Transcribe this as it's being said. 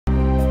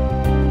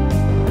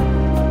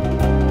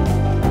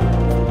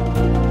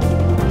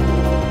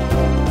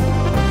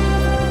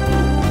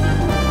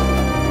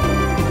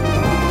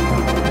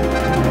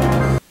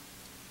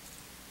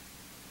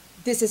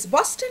This is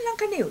Boston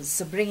Lanka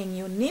News, bringing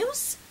you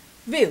news,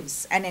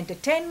 views and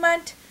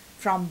entertainment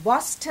from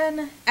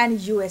Boston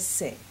and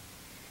USA.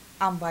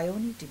 I'm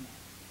Vayoni Dime.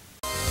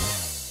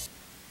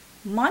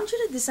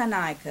 Manjula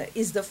Dissanayake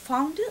is the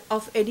founder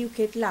of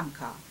Educate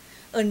Lanka,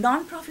 a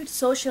non-profit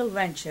social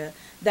venture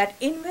that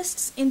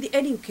invests in the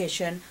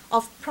education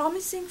of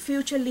promising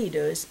future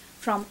leaders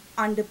from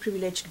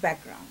underprivileged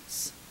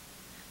backgrounds.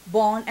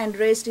 Born and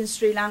raised in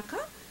Sri Lanka,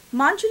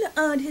 Manjula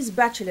earned his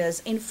bachelor's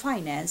in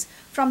finance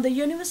from the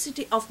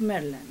University of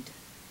Maryland.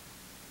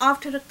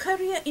 After a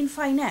career in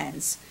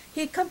finance,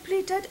 he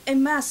completed a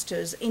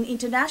master's in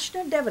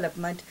international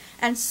development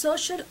and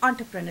social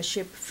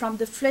entrepreneurship from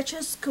the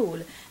Fletcher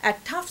School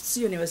at Tufts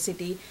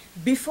University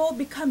before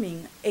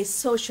becoming a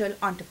social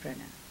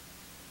entrepreneur.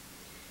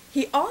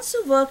 He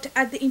also worked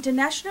at the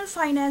International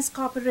Finance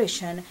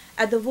Corporation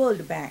at the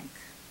World Bank.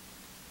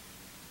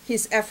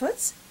 His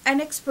efforts and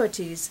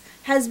expertise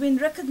has been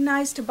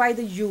recognized by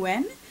the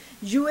UN,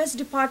 US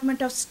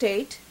Department of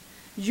State,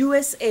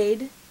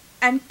 USAID,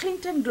 and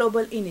Clinton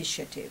Global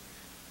Initiative.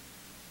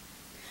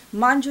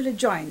 Manjula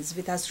joins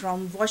with us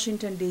from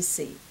Washington,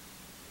 D.C.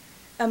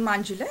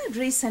 Manjula,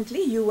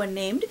 recently you were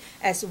named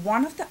as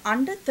one of the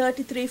under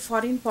 33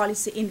 foreign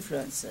policy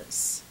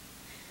influencers.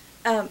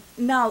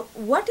 Now,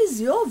 what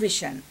is your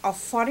vision of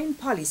foreign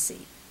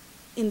policy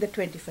in the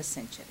 21st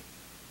century?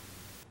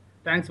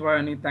 Thanks,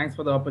 Varani. Thanks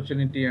for the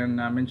opportunity and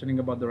mentioning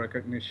about the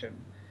recognition.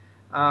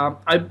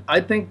 I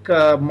think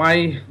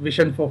my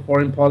vision for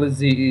foreign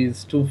policy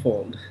is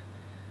twofold.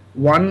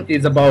 One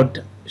is about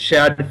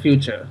shared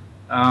future.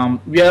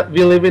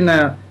 We live in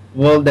a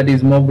world that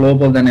is more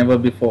global than ever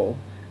before,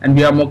 and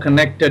we are more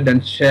connected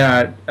and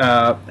shared,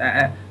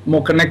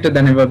 more connected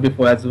than ever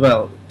before as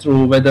well.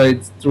 Through whether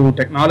it's through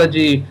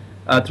technology,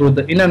 through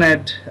the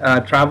internet,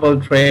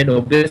 travel, trade,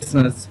 or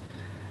business.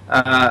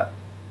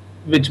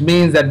 Which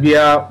means that we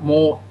are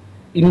more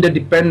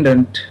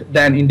interdependent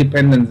than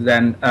independent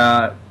than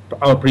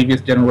our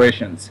previous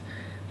generations.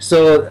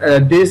 So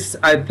this,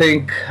 I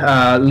think,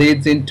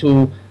 leads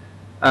into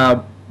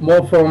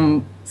more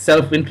from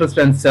self-interest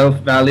and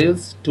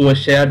self-values to a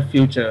shared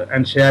future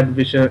and shared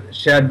vision,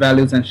 shared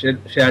values and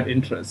shared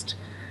interest.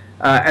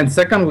 And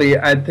secondly,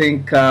 I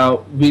think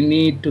we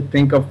need to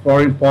think of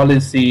foreign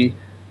policy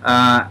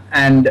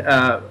and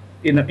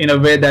in a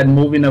way that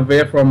moving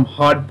away from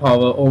hard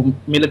power or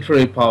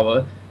military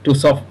power to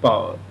soft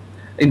power.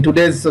 In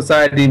today's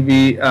society,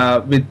 we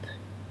with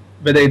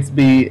whether it's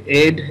be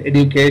aid,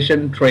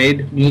 education,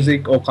 trade,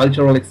 music, or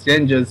cultural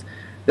exchanges,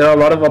 there are a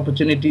lot of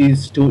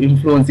opportunities to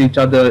influence each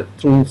other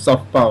through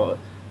soft power.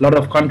 A lot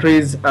of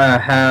countries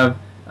have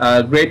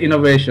great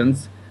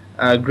innovations,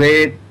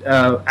 great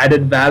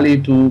added value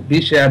to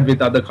be shared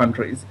with other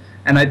countries,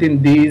 and I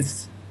think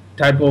these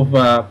type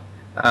of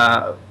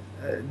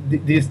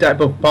this type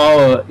of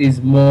power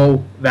is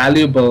more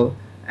valuable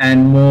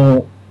and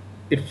more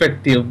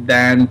effective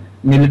than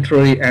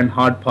military and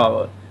hard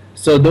power.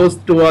 So those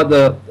two are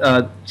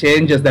the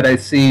changes that I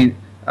see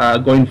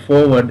going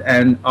forward,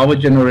 and our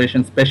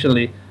generation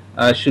especially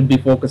should be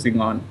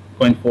focusing on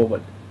going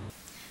forward.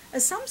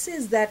 Some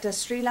says that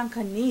Sri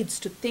Lanka needs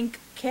to think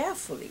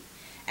carefully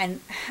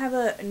and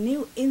have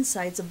new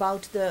insights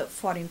about the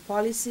foreign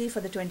policy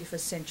for the 21st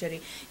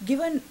century,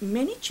 given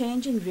many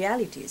changing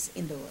realities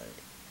in the world.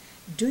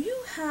 Do you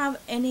have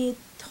any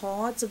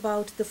thoughts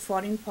about the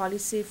foreign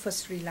policy for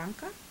Sri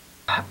Lanka?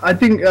 I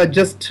think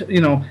just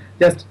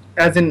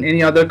as in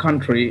any other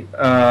country,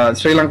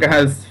 Sri Lanka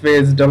has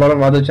faced a lot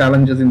of other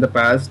challenges in the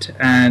past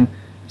and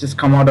just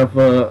come out of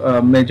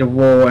a major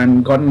war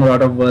and gotten a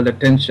lot of world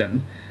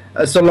attention.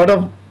 So a lot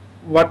of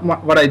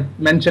what I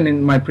mentioned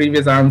in my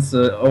previous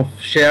answer of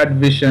shared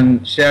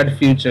vision, shared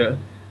future,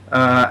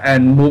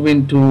 and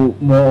moving to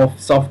more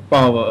of soft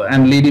power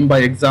and leading by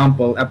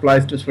example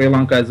applies to Sri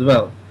Lanka as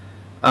well.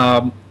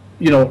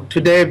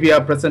 Today we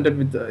are presented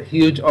with a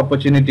huge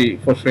opportunity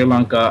for Sri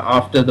Lanka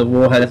after the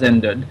war has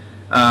ended.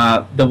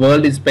 The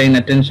world is paying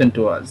attention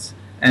to us,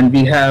 and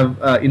we have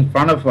in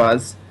front of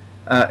us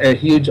a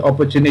huge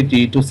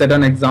opportunity to set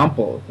an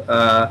example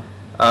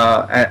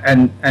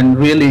and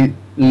really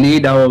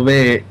lead our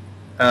way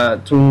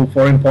through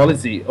foreign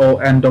policy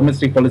and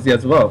domestic policy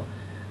as well.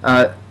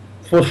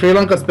 For Sri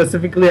Lanka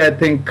specifically, I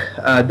think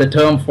the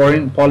term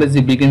foreign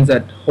policy begins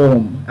at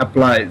home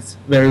applies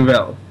very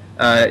well.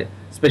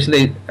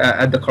 Especially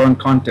at the current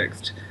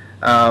context.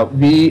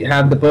 We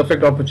have the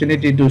perfect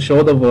opportunity to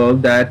show the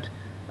world that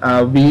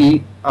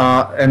we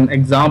are an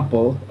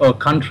example, a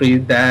country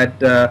that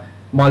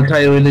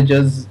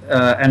multi-religious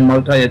and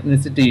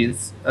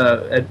multi-ethnicities,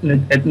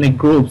 ethnic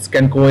groups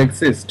can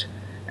coexist.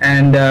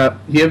 And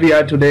here we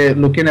are today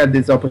looking at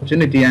this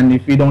opportunity, and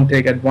if we don't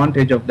take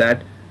advantage of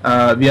that,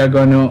 we are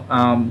going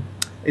to,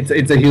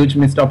 it's a huge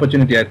missed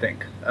opportunity, I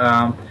think.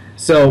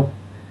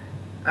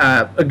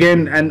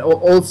 Again, and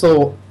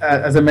also,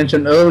 as I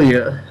mentioned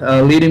earlier,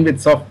 leading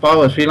with soft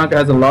power, Sri Lanka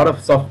has a lot of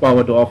soft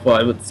power to offer,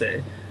 I would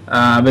say,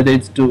 whether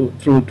it's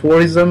through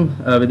tourism,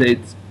 whether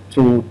it's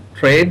through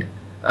trade,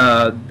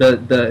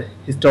 the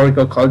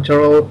historical,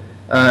 cultural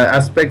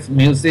aspects,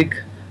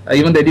 music,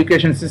 even the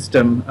education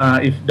system,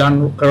 if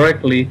done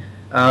correctly,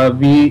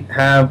 we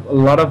have a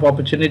lot of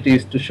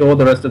opportunities to show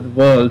the rest of the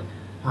world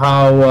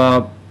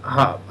how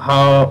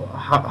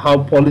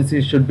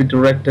policies should be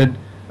directed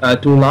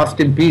to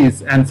lasting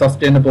peace and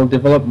sustainable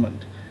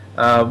development.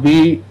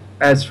 We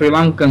as Sri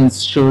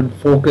Lankans should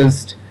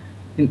focus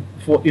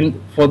for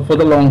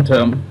the long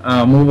term,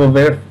 move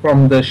away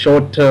from the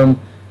short term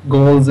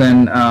goals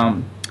and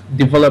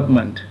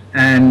development,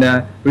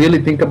 and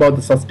really think about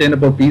the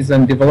sustainable peace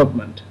and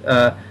development.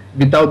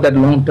 Without that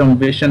long term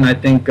vision, I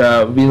think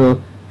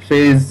we'll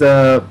face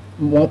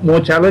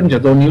more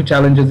challenges or new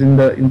challenges in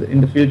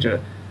the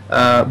future.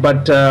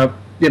 But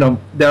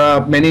there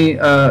are many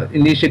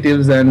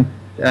initiatives and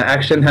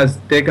action has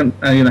taken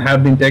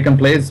have been taken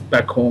place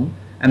back home,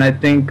 and I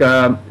think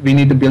we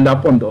need to build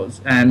up on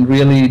those and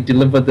really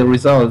deliver the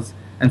results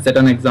and set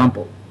an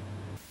example.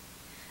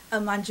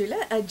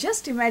 Manjula,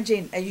 just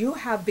imagine you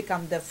have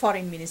become the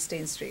foreign minister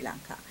in Sri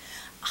Lanka.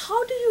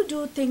 How do you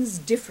do things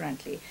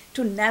differently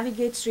to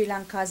navigate Sri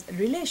Lanka's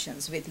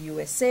relations with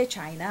USA,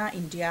 China,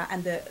 India,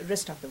 and the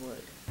rest of the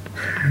world?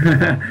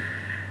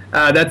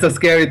 That's a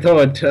scary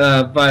thought,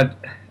 but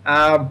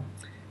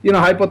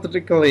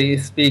hypothetically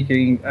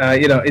speaking,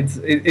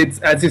 it's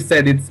as you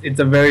said, it's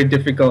a very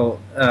difficult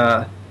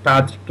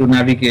path to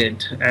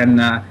navigate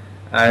and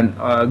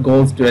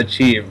goals to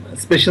achieve.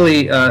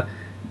 Especially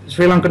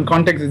Sri Lankan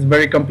context is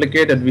very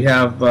complicated. We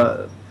have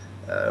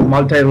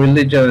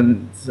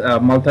multi-religions,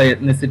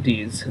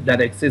 multi-ethnicities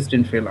that exist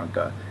in Sri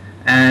Lanka,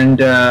 and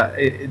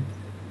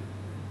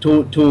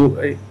to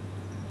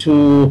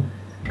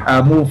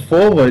move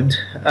forward,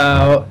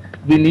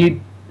 we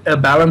need a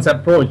balanced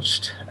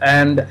approach.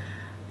 And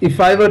if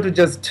I were to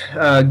just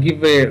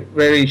give a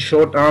very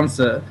short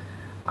answer,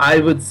 I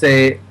would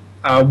say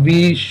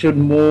we should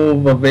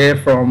move away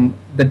from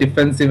the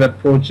defensive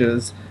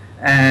approaches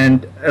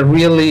and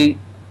really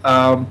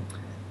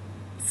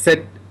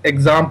set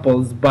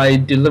examples by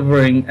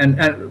delivering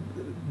and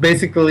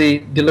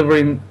basically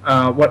delivering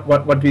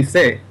what we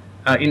say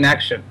in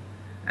action.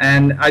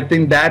 And I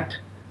think that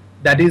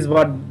is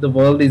what the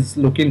world is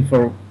looking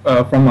for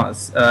from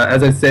us.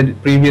 As I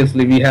said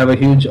previously, we have a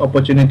huge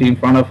opportunity in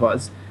front of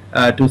us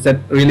to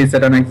really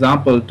set an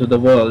example to the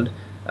world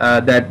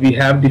that we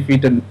have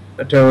defeated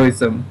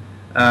terrorism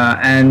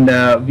and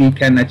we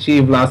can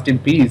achieve lasting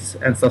peace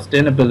and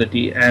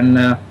sustainability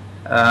and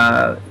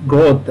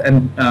growth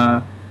and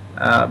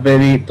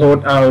very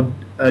thought out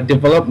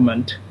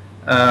development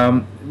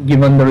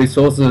given the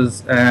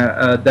resources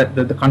that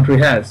the country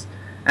has.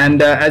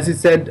 And as you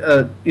said,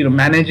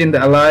 managing the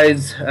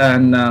allies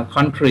and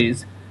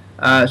countries,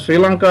 Sri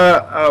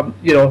Lanka,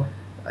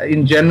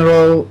 in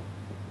general,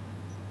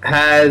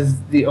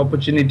 has the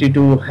opportunity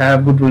to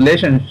have good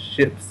relations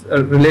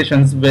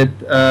with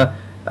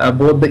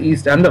both the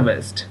East and the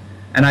West.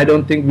 And I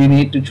don't think we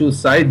need to choose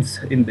sides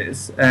in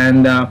this.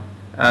 And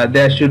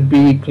there should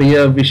be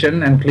clear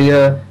vision and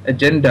clear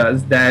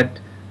agendas that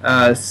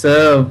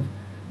serve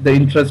the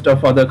interest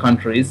of other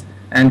countries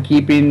and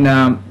keeping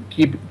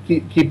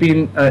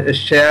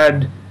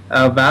shared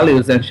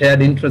values and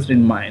shared interest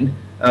in mind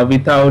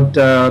without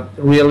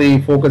really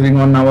focusing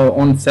on our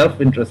own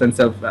self-interest and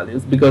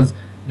self-values, because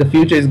the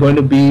future is going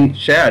to be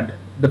shared.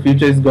 The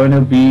future is going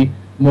to be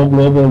more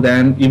global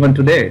than even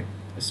today.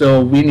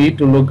 So we need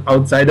to look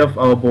outside of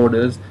our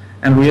borders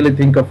and really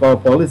think of our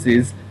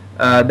policies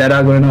that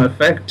are going to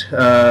affect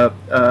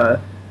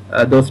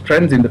those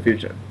trends in the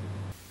future.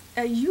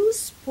 You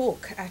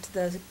spoke at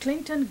the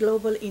Clinton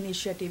Global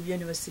Initiative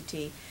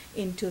University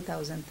in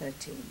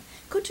 2013.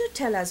 Could you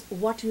tell us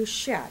what you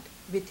shared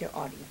with your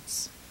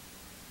audience?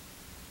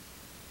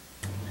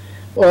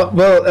 Well,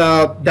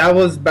 that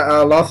was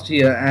last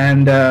year,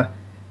 and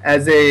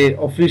as a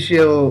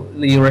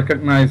officially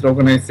recognized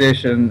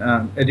organization,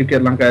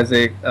 Educate Lanka as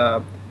a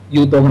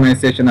youth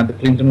organization at the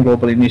Clinton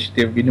Global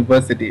Initiative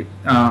University,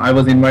 I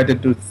was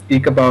invited to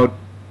speak about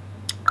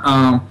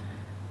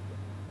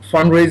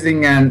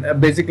fundraising and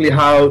basically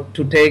how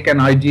to take an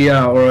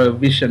idea or a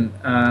vision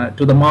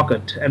to the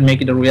market and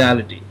make it a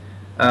reality.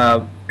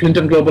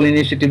 Clinton Global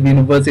Initiative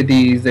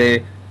University is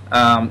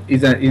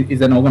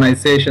an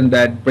organization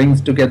that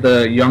brings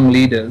together young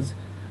leaders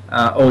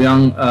or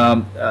young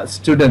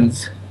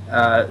students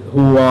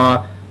who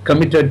are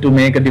committed to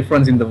make a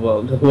difference in the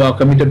world, who are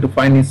committed to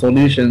finding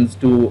solutions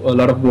to a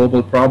lot of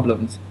global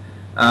problems.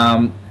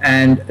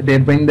 And they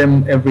bring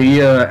them every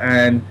year,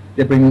 and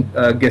they bring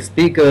guest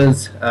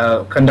speakers,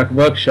 conduct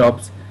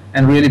workshops,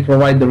 and really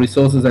provide the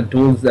resources and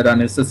tools that are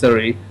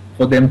necessary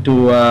for them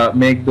to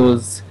make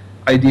those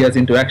ideas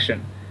into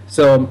action.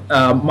 So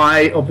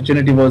my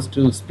opportunity was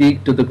to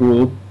speak to the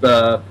group,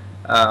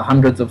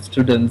 hundreds of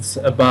students,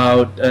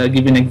 about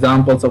giving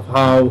examples of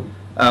how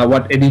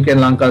what Educate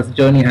Lanka's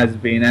journey has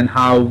been and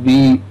how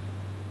we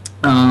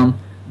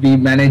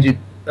manage it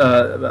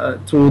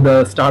through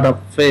the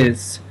startup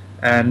phase,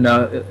 and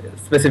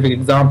specific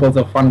examples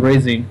of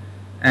fundraising,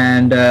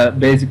 and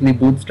basically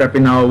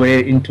bootstrapping our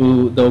way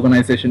into the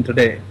organization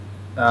today.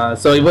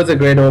 So it was a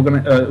great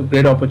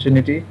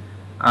opportunity.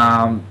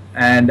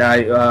 and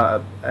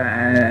a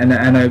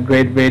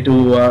great way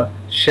to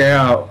share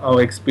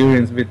our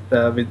experience with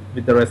the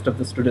rest of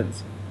the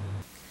students.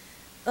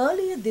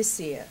 Earlier this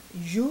year,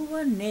 you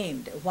were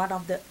named one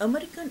of the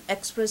American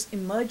Express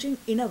Emerging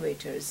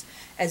Innovators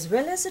as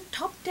well as a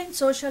top 10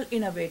 social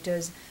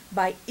innovators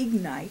by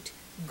Ignite,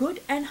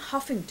 Good and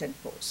Huffington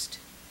Post.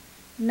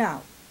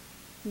 Now,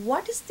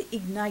 what is the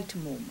Ignite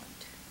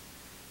movement?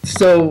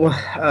 So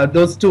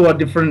those two are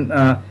different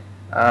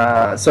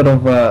sort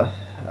of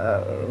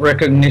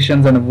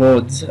recognitions and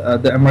awards.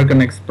 The American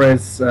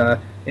Express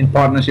in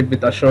partnership with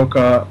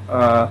Ashoka,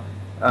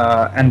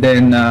 and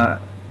then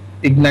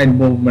Ignite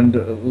movement,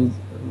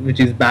 which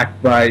is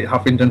backed by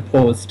Huffington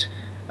Post.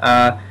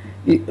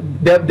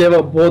 They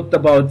were both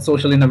about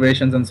social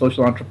innovations and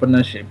social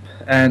entrepreneurship.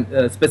 And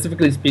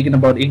specifically speaking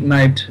about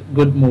Ignite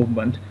Good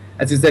movement,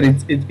 as you said,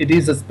 it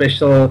is a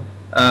special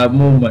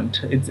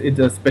movement. It's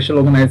a special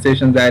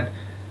organization that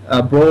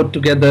brought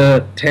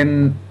together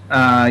 10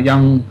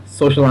 young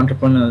social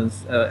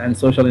entrepreneurs and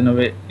social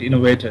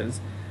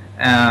innovators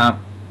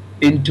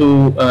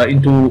into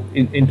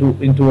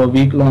a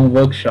week-long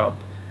workshop,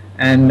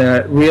 and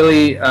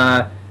really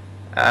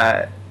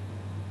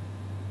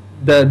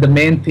the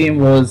main theme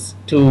was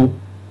to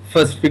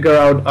first figure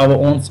out our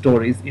own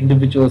stories,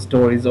 individual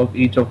stories of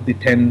each of the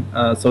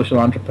 10 social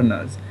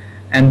entrepreneurs,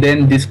 and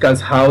then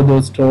discuss how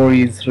those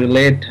stories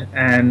relate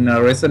and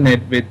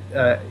resonate with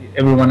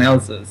everyone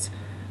else's.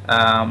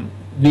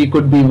 We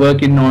could be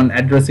working on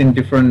addressing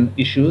different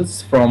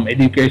issues from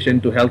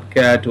education to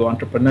healthcare to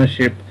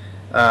entrepreneurship,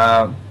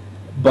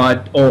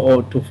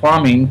 or to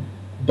farming,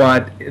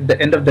 but at the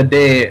end of the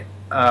day,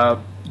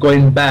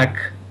 going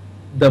back,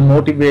 the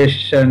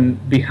motivation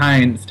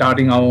behind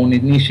starting our own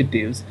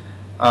initiatives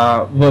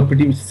were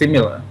pretty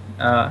similar.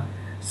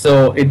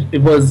 So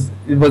it was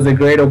a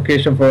great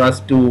occasion for us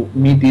to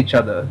meet each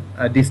other,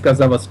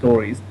 discuss our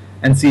stories,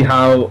 and see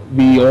how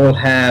we all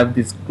have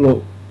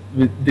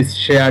this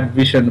shared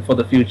vision for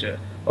the future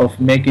of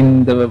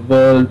making the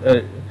world,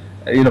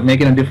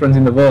 making a difference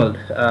in the world,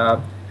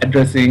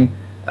 addressing.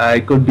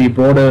 It could be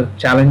broader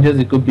challenges.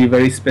 It could be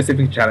very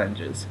specific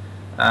challenges,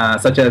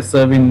 such as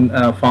serving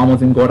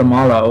farmers in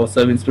Guatemala or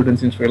serving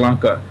students in Sri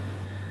Lanka.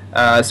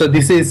 So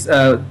this is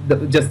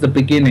just the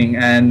beginning,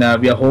 and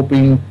we are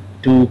hoping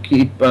to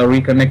keep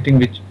reconnecting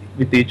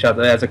with each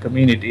other as a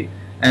community,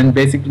 and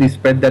basically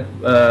spread that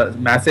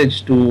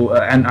message to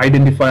and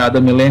identify other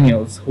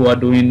millennials who are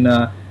doing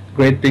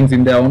great things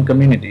in their own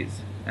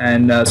communities,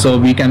 and so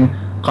we can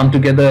come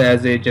together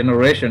as a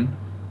generation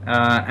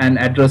and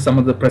address some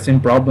of the pressing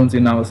problems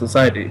in our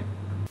society.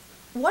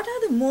 What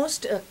are the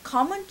most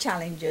common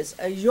challenges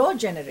your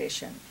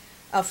generation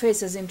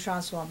faces in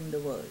transforming the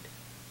world?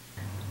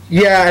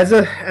 Yeah, as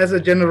a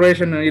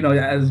generation,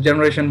 as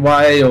Generation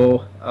Y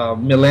or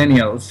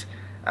millennials,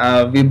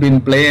 we've been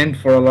blamed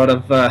for a lot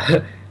of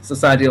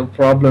societal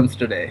problems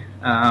today.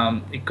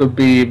 It could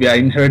be we are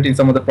inheriting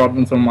some of the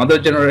problems from other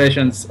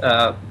generations,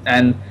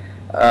 and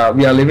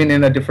we are living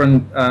in a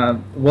different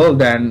world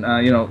than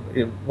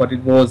what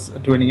it was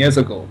 20 years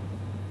ago.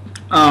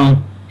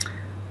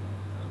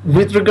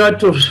 With regard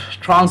to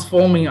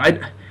transforming,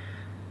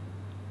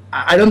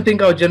 I don't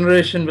think our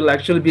generation will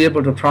actually be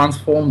able to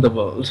transform the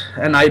world,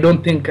 and I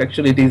don't think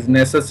actually it is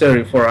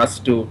necessary for us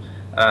to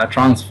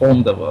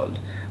transform the world.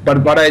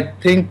 But what I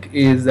think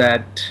is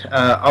that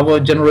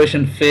our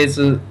generation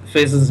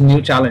faces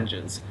new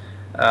challenges,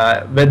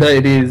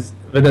 whether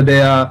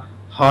they are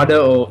harder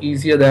or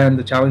easier than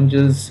the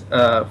challenges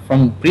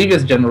from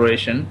previous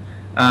generation.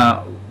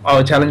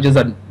 Our challenges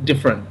are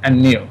different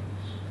and new.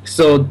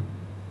 So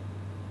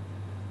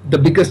the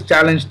biggest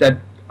challenge that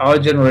our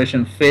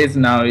generation face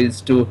now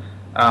is to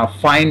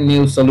find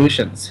new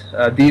solutions.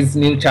 These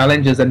new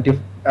challenges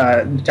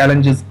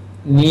challenges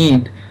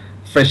need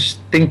fresh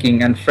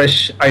thinking and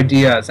fresh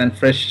ideas and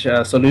fresh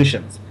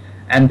solutions,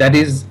 and that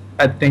is,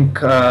 I think,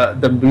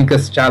 the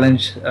biggest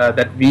challenge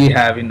that we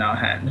have in our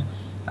hand,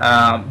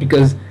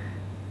 because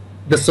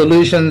the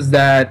solutions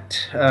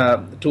that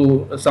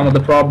to some of the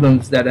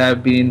problems that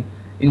have been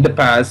in the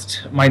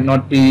past might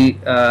not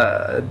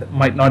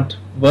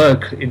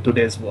work in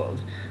today's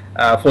world.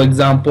 For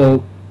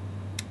example,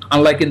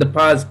 unlike in the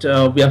past,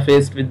 we are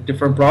faced with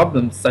different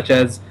problems, such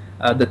as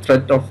the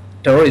threat of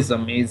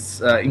terrorism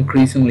is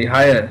increasingly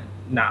higher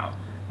now.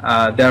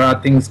 There are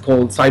things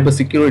called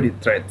cybersecurity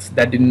threats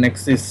that didn't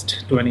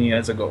exist 20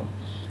 years ago,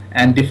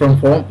 and different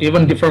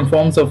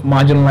forms of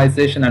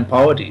marginalization and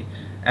poverty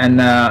and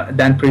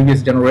than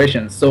previous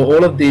generations. So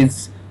all of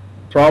these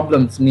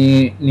problems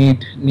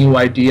need new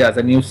ideas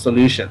and new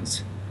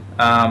solutions.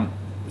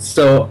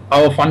 So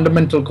our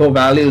fundamental core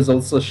values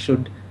also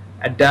should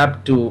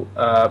adapt to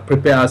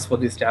prepare us for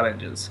these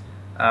challenges,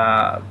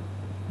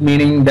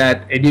 meaning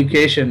that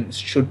education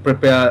should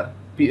prepare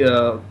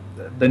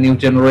the new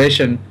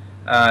generation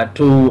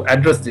to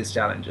address these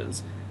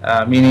challenges,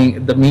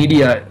 meaning the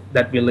media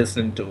that we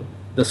listen to,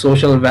 the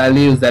social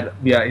values that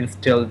we are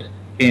instilled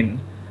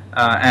in,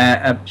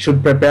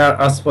 should prepare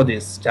us for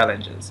these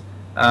challenges.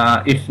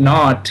 If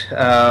not,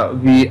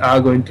 we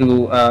are going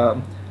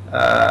to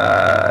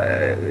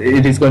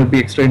it is going to be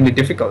extremely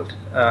difficult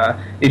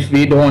if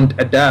we don't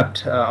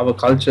adapt our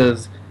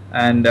cultures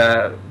and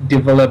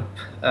develop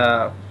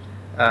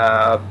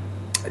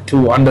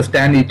to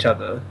understand each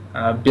other,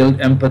 build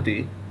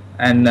empathy,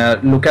 and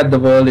look at the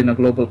world in a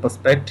global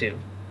perspective.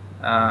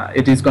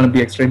 It is going to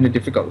be extremely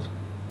difficult.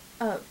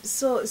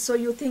 So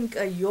you think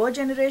your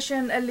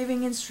generation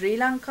living in Sri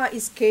Lanka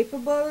is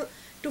capable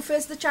to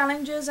face the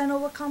challenges and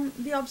overcome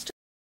the obstacles?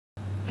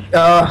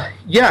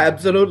 Yeah,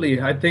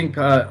 absolutely. I think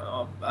Sri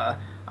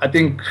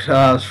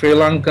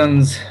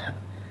Lankans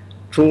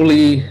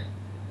truly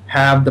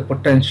have the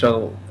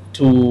potential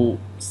to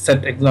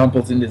set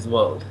examples in this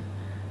world.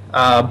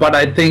 But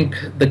I think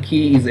the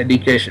key is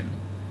education.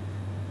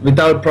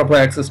 Without proper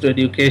access to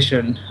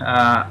education,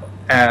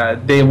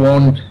 they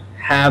won't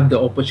have the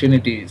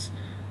opportunities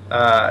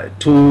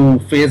to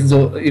face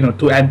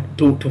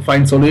to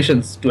find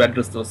solutions to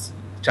address those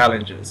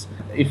challenges.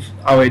 If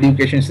our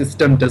education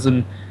system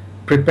doesn't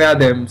prepare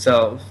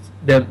themselves,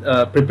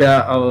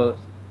 prepare our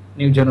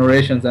new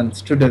generations and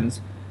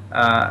students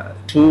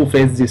to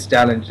face these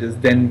challenges,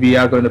 then we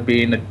are going to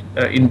be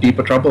in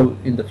deeper trouble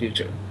in the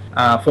future.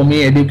 For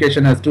me,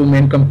 education has two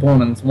main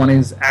components. One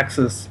is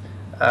access,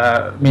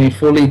 meaning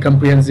fully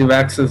comprehensive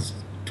access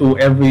to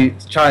every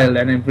child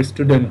and every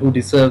student who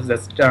deserves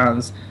that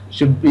chance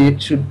should be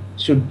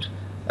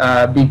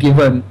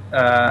given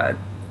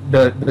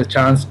the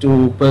chance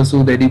to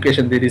pursue the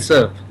education they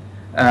deserve.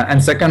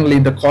 And secondly,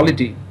 the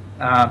quality.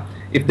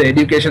 If the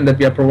education that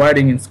we are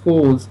providing in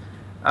schools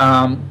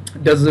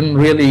doesn't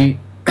really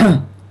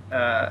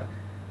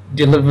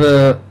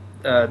deliver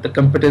the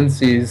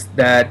competencies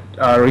that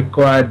are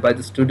required by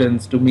the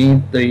students to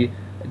meet the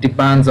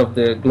demands of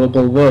the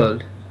global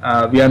world,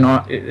 we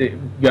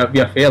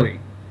are failing.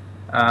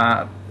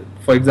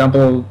 For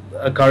example,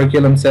 a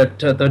curriculum set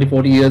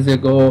 30-40 years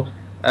ago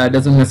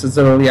doesn't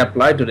necessarily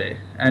apply today,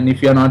 and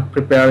if you are not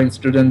preparing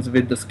students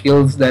with the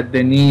skills that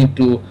they need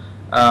to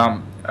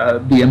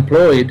be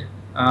employed,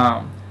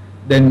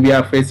 then we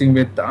are facing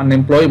with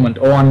unemployment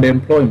or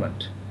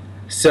underemployment.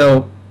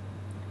 So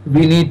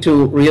we need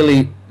to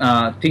really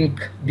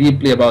think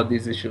deeply about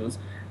these issues,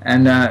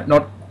 and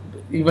not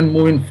even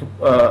moving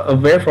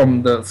away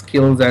from the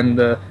skills and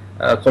the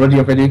quality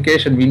of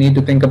education. We need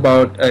to think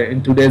about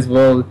in today's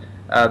world,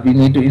 we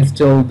need to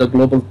instill the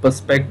global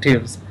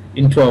perspectives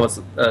into our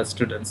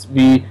students.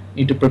 We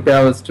need to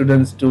prepare our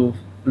students to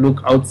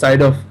look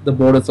outside of the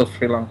borders of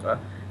Sri Lanka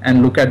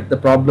and look at the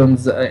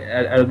problems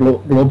at a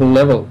global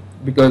level,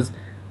 because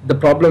the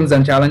problems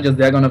and challenges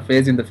they're going to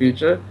face in the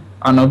future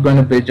are not going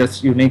to be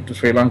just unique to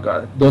Sri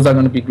Lanka. Those are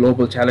going to be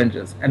global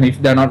challenges, and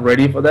if they're not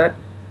ready for that,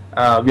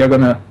 we are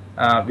going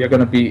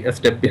to be a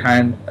step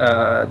behind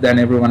than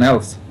everyone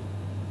else.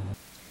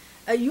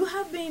 You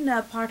have been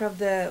part of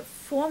the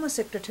former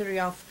Secretary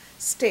of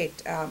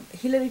State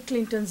Hillary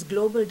Clinton's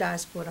Global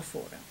Diaspora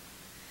Forum.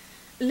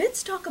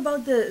 Let's talk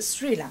about the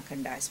Sri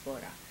Lankan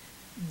diaspora.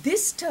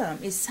 This term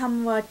is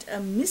somewhat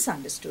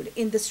misunderstood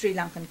in the Sri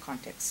Lankan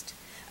context.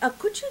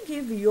 Could you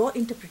give your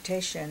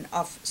interpretation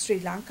of Sri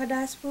Lanka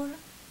diaspora?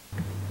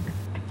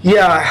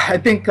 Yeah, I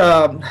think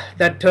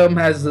that term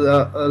has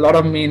a lot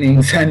of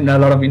meanings and a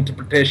lot of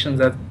interpretations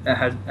that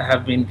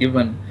have been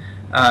given,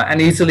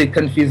 and easily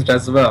confused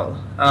as well.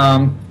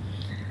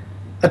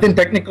 I think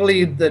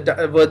technically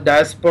the word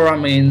diaspora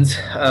means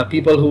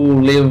people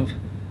who live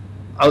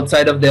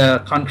outside of their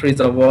countries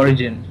of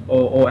origin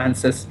or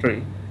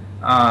ancestry,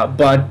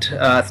 but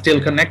still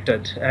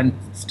connected and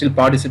still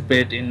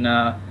participate in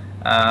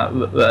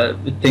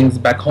with things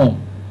back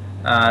home.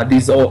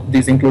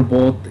 These include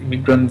both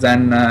immigrants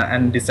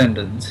and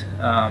descendants.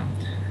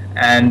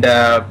 And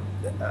I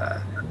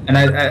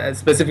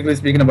specifically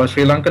speaking about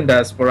Sri Lankan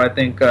diaspora, I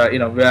think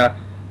we are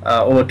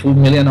over 2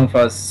 million of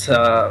us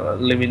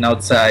living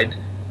outside,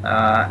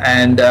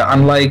 and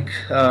unlike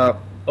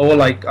or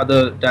like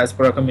other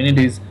diaspora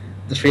communities,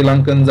 the Sri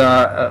Lankan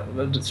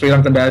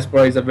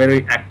diaspora is a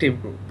very active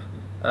group.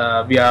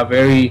 We are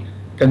very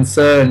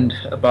concerned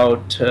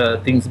about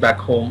things back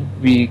home.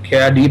 We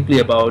care deeply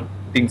about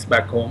things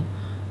back home,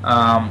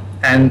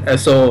 and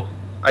so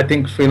I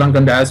think Sri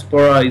Lankan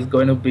diaspora is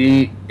going to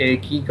be a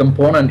key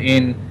component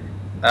in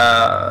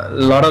a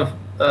lot of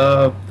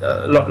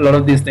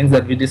these things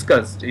that we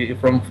discussed,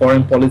 from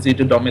foreign policy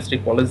to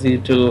domestic policy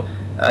to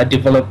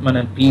development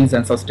and peace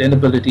and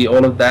sustainability.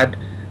 All of that,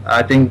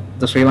 I think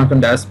the Sri Lankan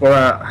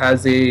diaspora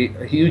has a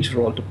huge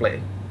role to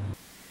play.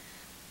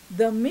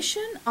 The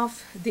mission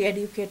of the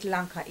Educate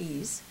Lanka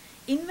is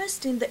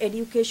invest in the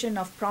education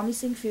of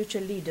promising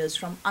future leaders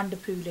from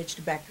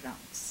underprivileged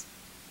backgrounds.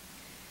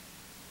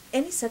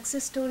 Any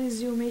success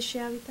stories you may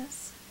share with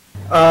us?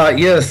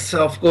 Yes,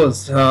 of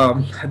course.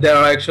 There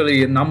are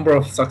actually a number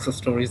of success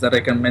stories that I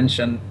can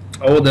mention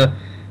over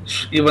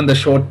even the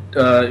short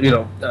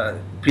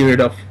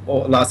period of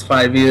last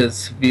 5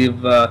 years.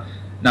 We've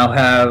now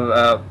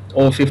have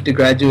over 50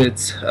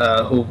 graduates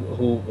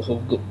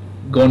who've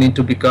gone in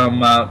to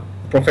become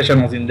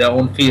professionals in their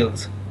own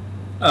fields.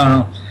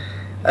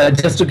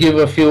 Just to give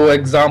a few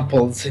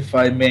examples, if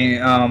I may,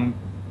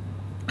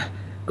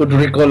 could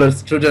recall a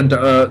student,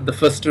 the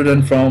first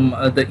student from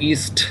the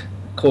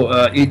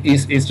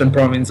eastern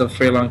province of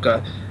Sri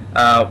Lanka,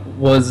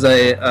 was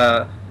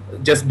a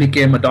just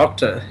became a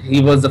doctor.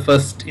 He was the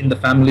first in the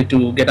family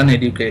to get an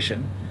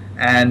education,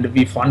 and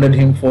we funded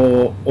him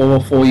for over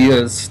 4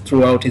 years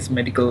throughout his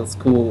medical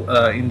school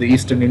in the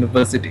Eastern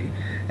University,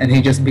 and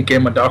he just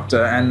became a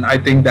doctor. And I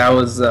think that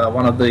was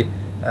one of the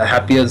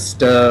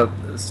happiest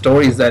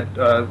stories that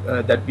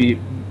we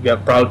are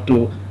proud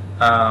to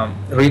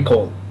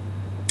recall.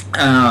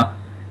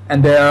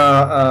 And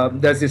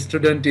there's a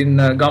student in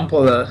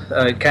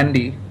Gampola,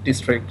 Kandy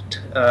district,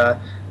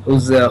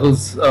 who's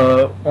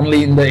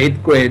only in the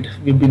 8th grade.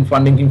 We've been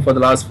funding him for the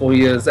last 4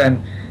 years,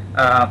 and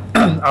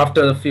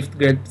after the 5th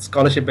grade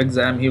scholarship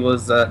exam, he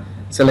was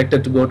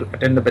selected to go to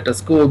attend a better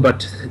school,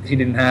 but he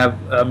didn't have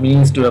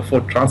means to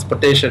afford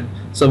transportation.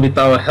 So with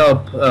our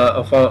help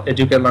of our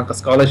Educate Lanka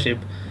scholarship,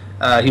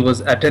 he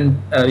was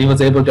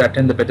able to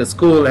attend the better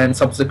school, and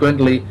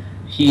subsequently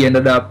he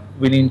ended up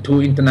winning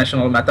 2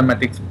 international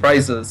mathematics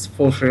prizes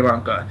for Sri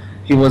Lanka.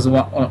 He was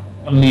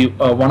only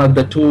one of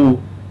the 2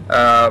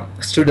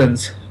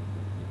 students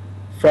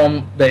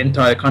from the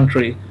entire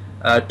country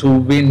to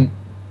win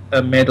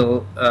a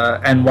medal,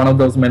 and one of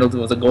those medals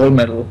was a gold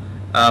medal.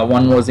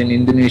 One was in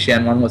Indonesia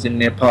and one was in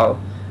Nepal,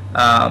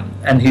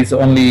 and he's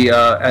only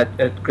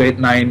at grade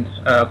 9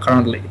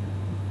 currently.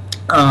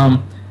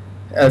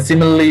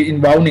 Similarly,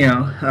 in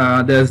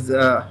Vaunia, there's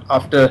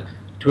after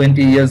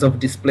 20 years of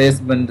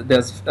displacement,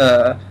 there's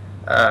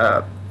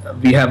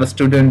we have a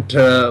student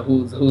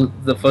who's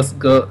the first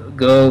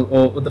girl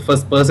or the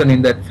first person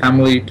in that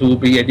family to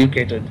be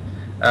educated.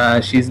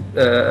 She's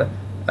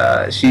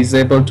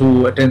able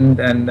to attend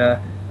and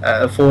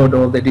afford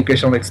all the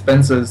educational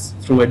expenses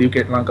through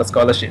Educate Lanka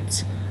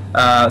scholarships.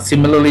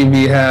 Similarly,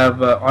 we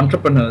have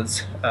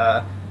entrepreneurs.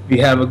 We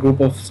have a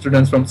group of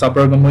students from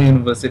Sabaragamu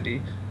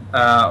University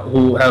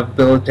who have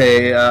built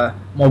a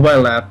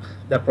mobile app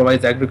that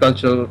provides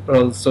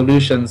agricultural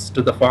solutions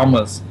to the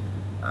farmers.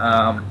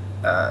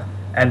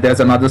 And there's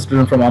another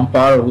student from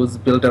Ampara who's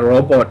built a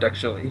robot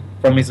actually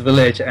from his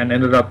village and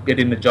ended up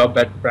getting a job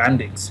at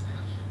Brandix.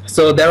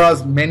 So there are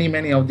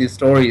many of these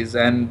stories,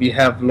 and we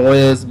have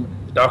lawyers,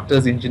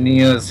 doctors,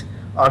 engineers,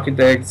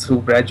 architects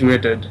who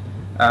graduated,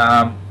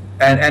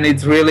 and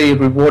it's really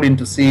rewarding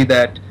to see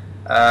that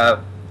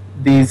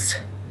these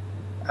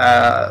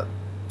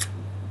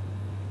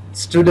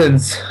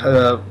students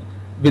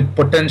with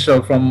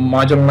potential from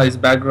marginalized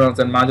backgrounds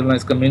and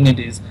marginalized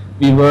communities,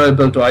 we were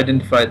able to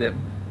identify them,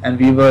 and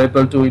we were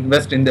able to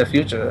invest in their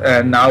future,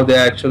 and now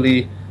they're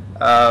actually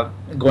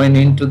going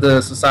into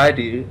the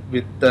society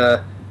with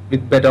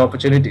better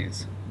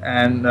opportunities.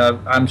 And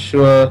I'm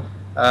sure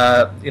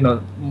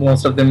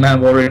most of them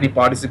have already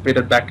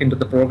participated back into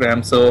the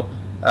program, so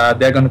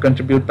they're going to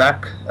contribute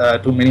back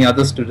to many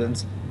other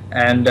students,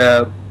 and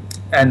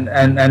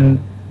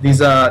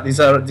these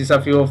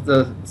are few of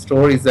the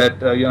stories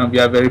that we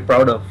are very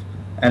proud of,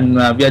 and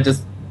we are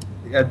just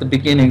at the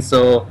beginning.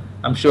 So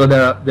I'm sure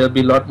there'll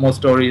be a lot more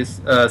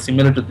stories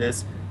similar to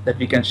this that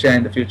we can share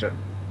in the future.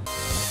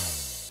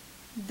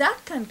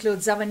 That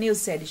concludes our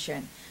news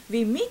edition.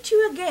 We meet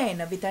you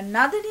again with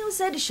another news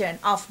edition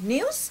of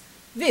News,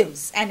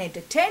 Views and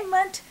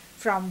Entertainment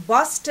from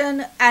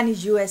Boston and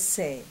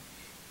USA.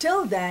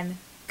 Till then,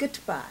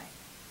 goodbye.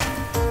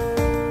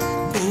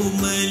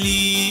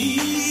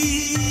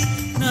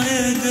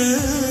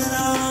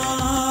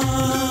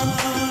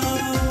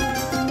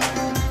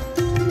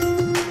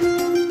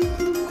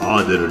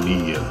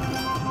 आदरणीय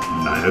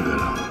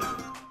Niagara